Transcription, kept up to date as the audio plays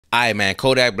Alright, man,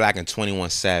 Kodak Black and 21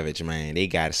 Savage, man, they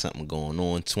got something going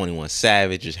on. 21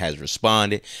 Savage just has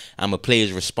responded. I'm going to play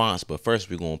his response, but first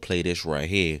we're going to play this right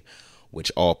here,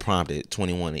 which all prompted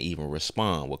 21 to even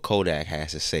respond, what Kodak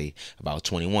has to say about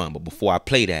 21. But before I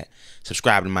play that,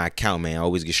 subscribe to my account, man. I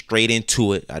always get straight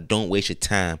into it. I don't waste your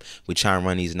time. We try and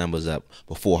run these numbers up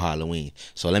before Halloween.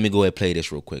 So let me go ahead and play this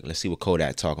real quick. Let's see what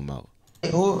Kodak talking about.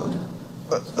 Who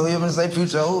you gonna say,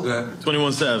 Future? Who? Yeah.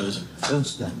 21 Savage.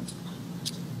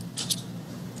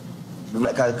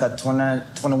 Cause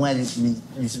 21 used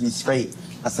to be straight.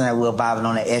 I'm saying we're vibing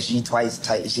on the SG twice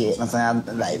type shit. I'm saying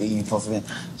like you supposed to be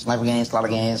sniper game, slaughter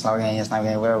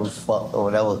game, whatever the fuck or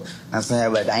whatever. I'm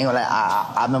saying, but I ain't gonna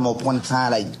lie. I remember one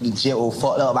time like the shit was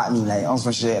fucked up about me, like on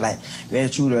some shit like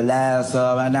let you the last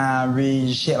right now,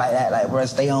 read shit like that, like bro,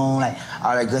 stay on, like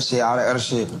all that good shit, all that other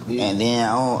shit. Yeah. And then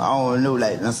I don't know,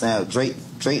 like I'm saying Drake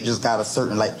just got a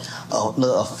certain like a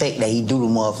little effect that he do to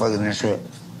motherfuckers and shit.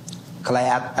 Cause like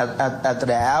after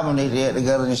that album they did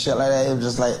together and shit like that, it was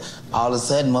just like all of a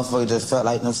sudden motherfuckers just felt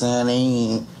like, you know what I'm saying, they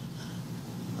ain't,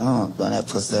 I don't know, doing that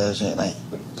pussy ass shit, like,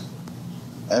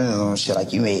 I don't know, shit,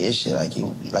 like you made this shit, like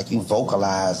you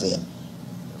vocalized it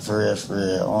for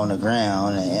real, on the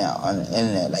ground, on the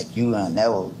internet, like you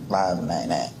never vibing like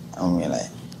that. I mean,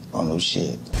 like, on no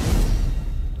shit.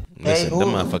 Listen,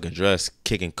 them motherfucking drugs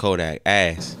kicking Kodak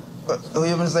ass. Who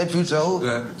you gonna say, Future? Who?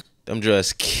 Yeah. Them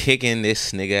drugs kicking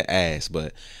this nigga ass.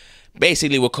 But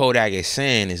basically what Kodak is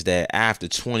saying is that after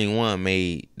 21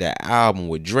 made that album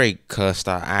with Drake, cuz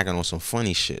started acting on some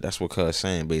funny shit. That's what cuz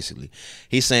saying basically.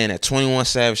 He's saying that 21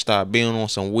 Savage started being on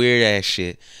some weird ass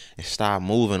shit and started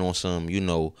moving on some, you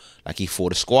know, like he for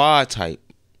the squad type.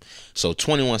 So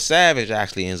 21 Savage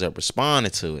actually ends up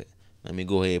responding to it. Let me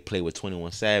go ahead and play what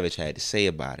 21 Savage had to say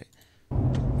about it.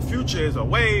 Future is a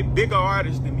way bigger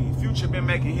artist than me. Future been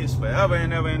making hits forever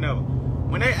and ever and ever.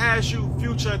 When they asked you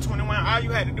Future 21, all you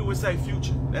had to do was say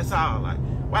Future. That's all. Like,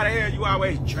 why the hell you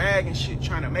always dragging shit,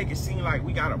 trying to make it seem like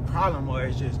we got a problem or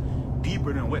it's just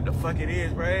deeper than what the fuck it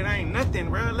is, bro? It ain't nothing,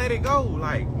 bro. Let it go.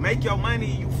 Like, make your money.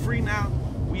 You free now.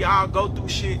 We all go through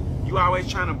shit. You always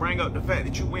trying to bring up the fact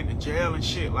that you went to jail and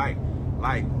shit. Like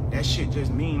that shit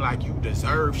just mean like you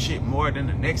deserve shit more than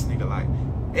the next nigga. Like,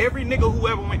 every nigga who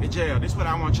ever went to jail, this is what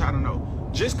I want y'all to know.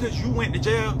 Just cause you went to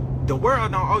jail, the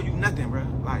world don't owe you nothing, bro.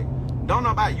 Like,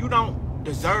 you don't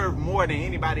deserve more than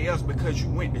anybody else because you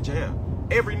went to jail.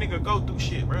 Every nigga go through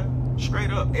shit, bro.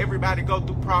 Straight up. Everybody go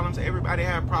through problems. Everybody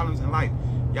have problems in life.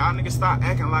 Y'all niggas stop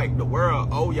acting like the world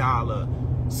owe y'all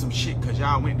some shit cause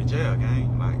y'all went to jail,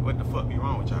 gang. Like, what the fuck be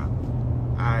wrong with y'all?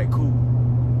 Alright, cool.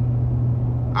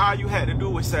 All you had to do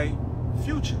was say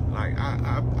Future. Like,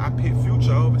 I picked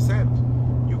Future over Savage.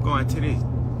 You going to this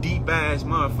deep ass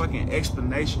motherfucking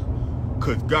explanation.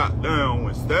 Cause goddamn,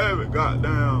 when Savage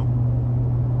goddamn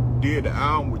did the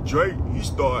album with Drake, he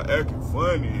started acting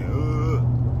funny.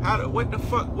 What the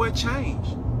fuck, what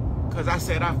changed? Cause I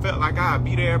said I felt like I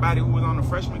beat everybody who was on the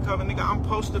freshman cover, nigga. I'm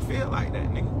supposed to feel like that,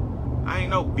 nigga. I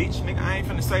ain't no bitch, nigga. I ain't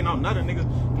finna say no nuther, nigga.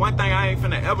 One thing I ain't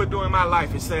finna ever do in my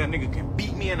life is say a nigga can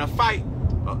beat me in a fight,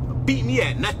 beat me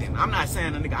at nothing. I'm not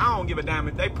saying a nigga, I don't give a damn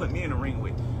if they put me in the ring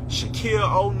with Shaquille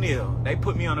O'Neal. They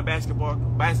put me on the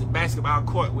basketball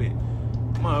court with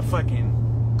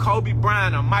motherfucking Kobe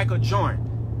Bryant or Michael Jordan.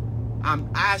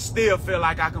 I still feel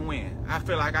like I can win. I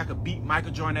feel like I could beat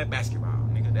Michael Jordan at basketball,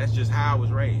 nigga. That's just how I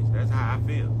was raised. That's how I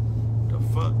feel. The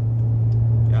fuck?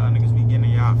 Y'all niggas be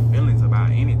getting y'all feelings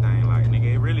about anything. Like,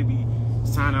 nigga, it really be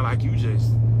sounding like you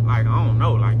just, like, I don't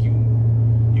know, like you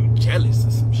jealous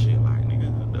or some shit. Like,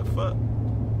 nigga, what the fuck?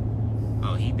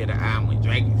 Oh, he did an album with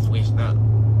Drake and switched up.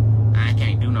 I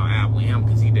can't do no album with him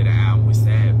because he did an album with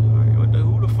Savage. Like,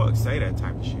 who the fuck say that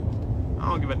type of shit? I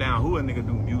don't give a damn who a nigga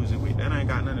do music with. That ain't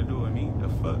got nothing to do with me. The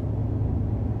fuck?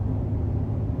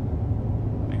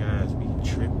 Nigga ass be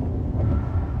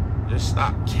tripping. Just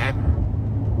stop capping.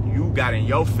 You got in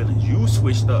your feelings. You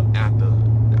switched up after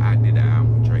I did the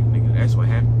album with Drake, nigga. That's what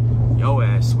happened. Your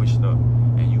ass switched up.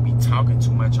 And you be talking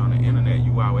too much on the internet.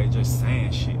 You always just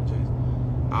saying shit. Just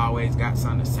always got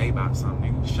something to say about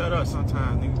something, nigga. Shut up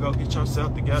sometimes, nigga. Go get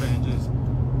yourself together and just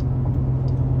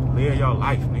live your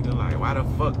life, nigga. Like, why the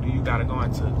fuck do you gotta go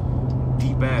into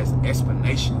deep ass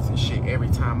explanations and shit every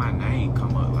time my name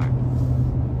come up? Like,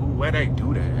 ooh, where they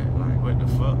do that at? Like, what the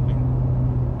fuck,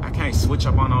 nigga? I can't switch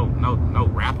up on no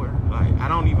rapper. Like, I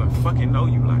don't even fucking know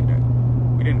you like that.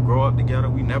 We didn't grow up together.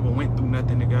 We never went through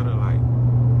nothing together. Like,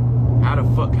 how the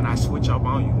fuck can I switch up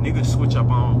on you? Niggas switch up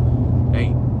on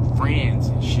they friends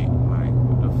and shit. Like,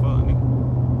 what the fuck,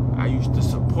 nigga? I used to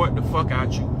support the fuck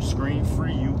out you, scream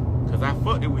free you, cause I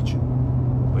fucked it with you.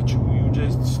 But you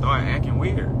just start acting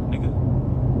weird, nigga.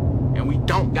 And we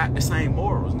don't got the same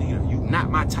morals, nigga. You not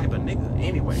my type of nigga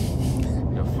anyway.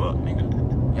 The fuck, nigga.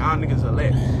 Y'all niggas will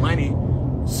let money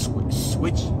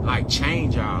switch, like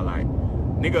change y'all. Like,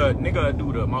 nigga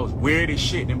do the most weirdest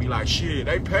shit and be like, shit,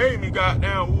 they pay me,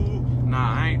 goddamn, ooh.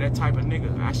 Nah, I ain't that type of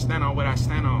nigga. I stand on what I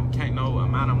stand on. Can't no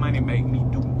amount of money make me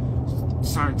do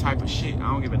certain type of shit.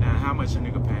 I don't give a damn how much a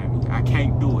nigga pay me. I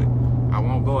can't do it. I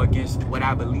won't go against what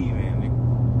I believe in,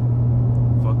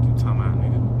 nigga. Fuck you talking about,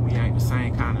 nigga. We ain't the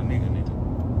same kind of nigga,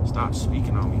 nigga. Stop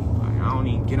speaking on me. Like, I don't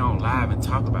even get on live and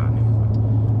talk about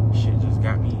niggas. Like, shit just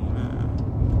got me,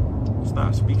 man.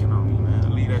 Stop speaking on me,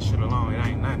 man. Leave that shit alone. It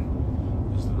ain't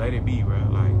nothing. Just let it be, bro.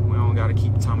 Like, we don't gotta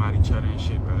keep talking about each other and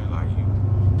shit, bro. Like,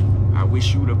 I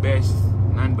wish you the best.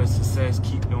 Nothing but success.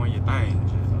 Keep doing your thing.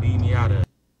 Just leave me out of it.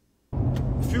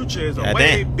 Future is a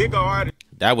way bigger artist.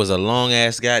 That was a long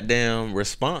ass goddamn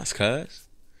response, cuz.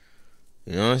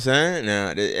 You know what I'm saying?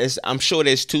 Now, I'm sure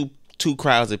there's two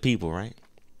crowds of people, right?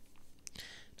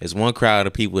 There's one crowd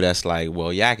of people that's like,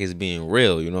 well, Yak is being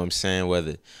real. You know what I'm saying?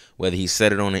 Whether he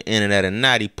said it on the internet or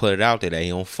not, he put it out there that he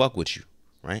don't fuck with you,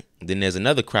 right? Then there's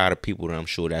another crowd of people that I'm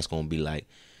sure that's gonna be like,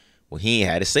 well, he ain't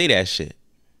had to say that shit,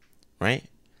 right?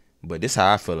 But this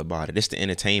how I feel about it. This the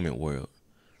entertainment world.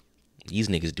 These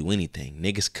niggas do anything.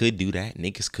 Niggas could do that.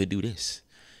 Niggas could do this.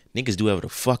 Niggas do whatever the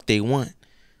fuck they want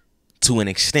to an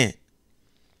extent,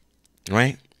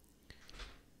 right?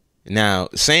 Now,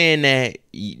 saying that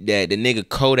the nigga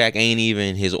Kodak ain't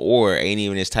even his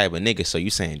type of nigga, so you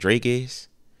saying Drake is?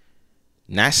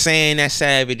 Not saying that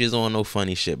Savage is on no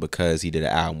funny shit because he did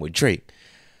an album with Drake.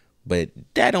 But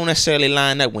that don't necessarily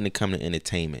line up when it comes to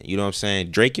entertainment. You know what I'm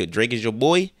saying? Drake is your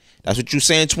boy? That's what you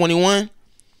saying, 21?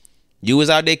 You was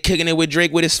out there kicking it with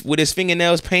Drake with his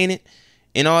fingernails painted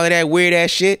and all of that weird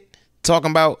ass shit. Talking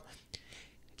about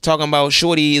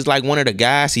Shorty is like one of the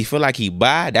guys he feel like he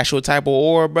buy. That's your type of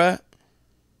aura, bruh.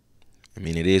 I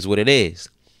mean, it is what it is.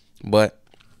 But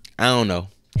I don't know.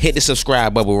 Hit the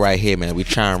subscribe bubble right here, man. We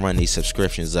try and run these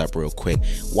subscriptions up real quick.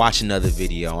 Watch another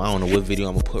video. I don't know what video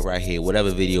I'm gonna put right here.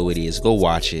 Whatever video it is, go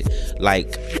watch it.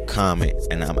 Like, comment,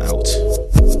 and I'm out.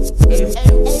 Hey,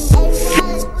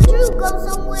 would you go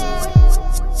somewhere?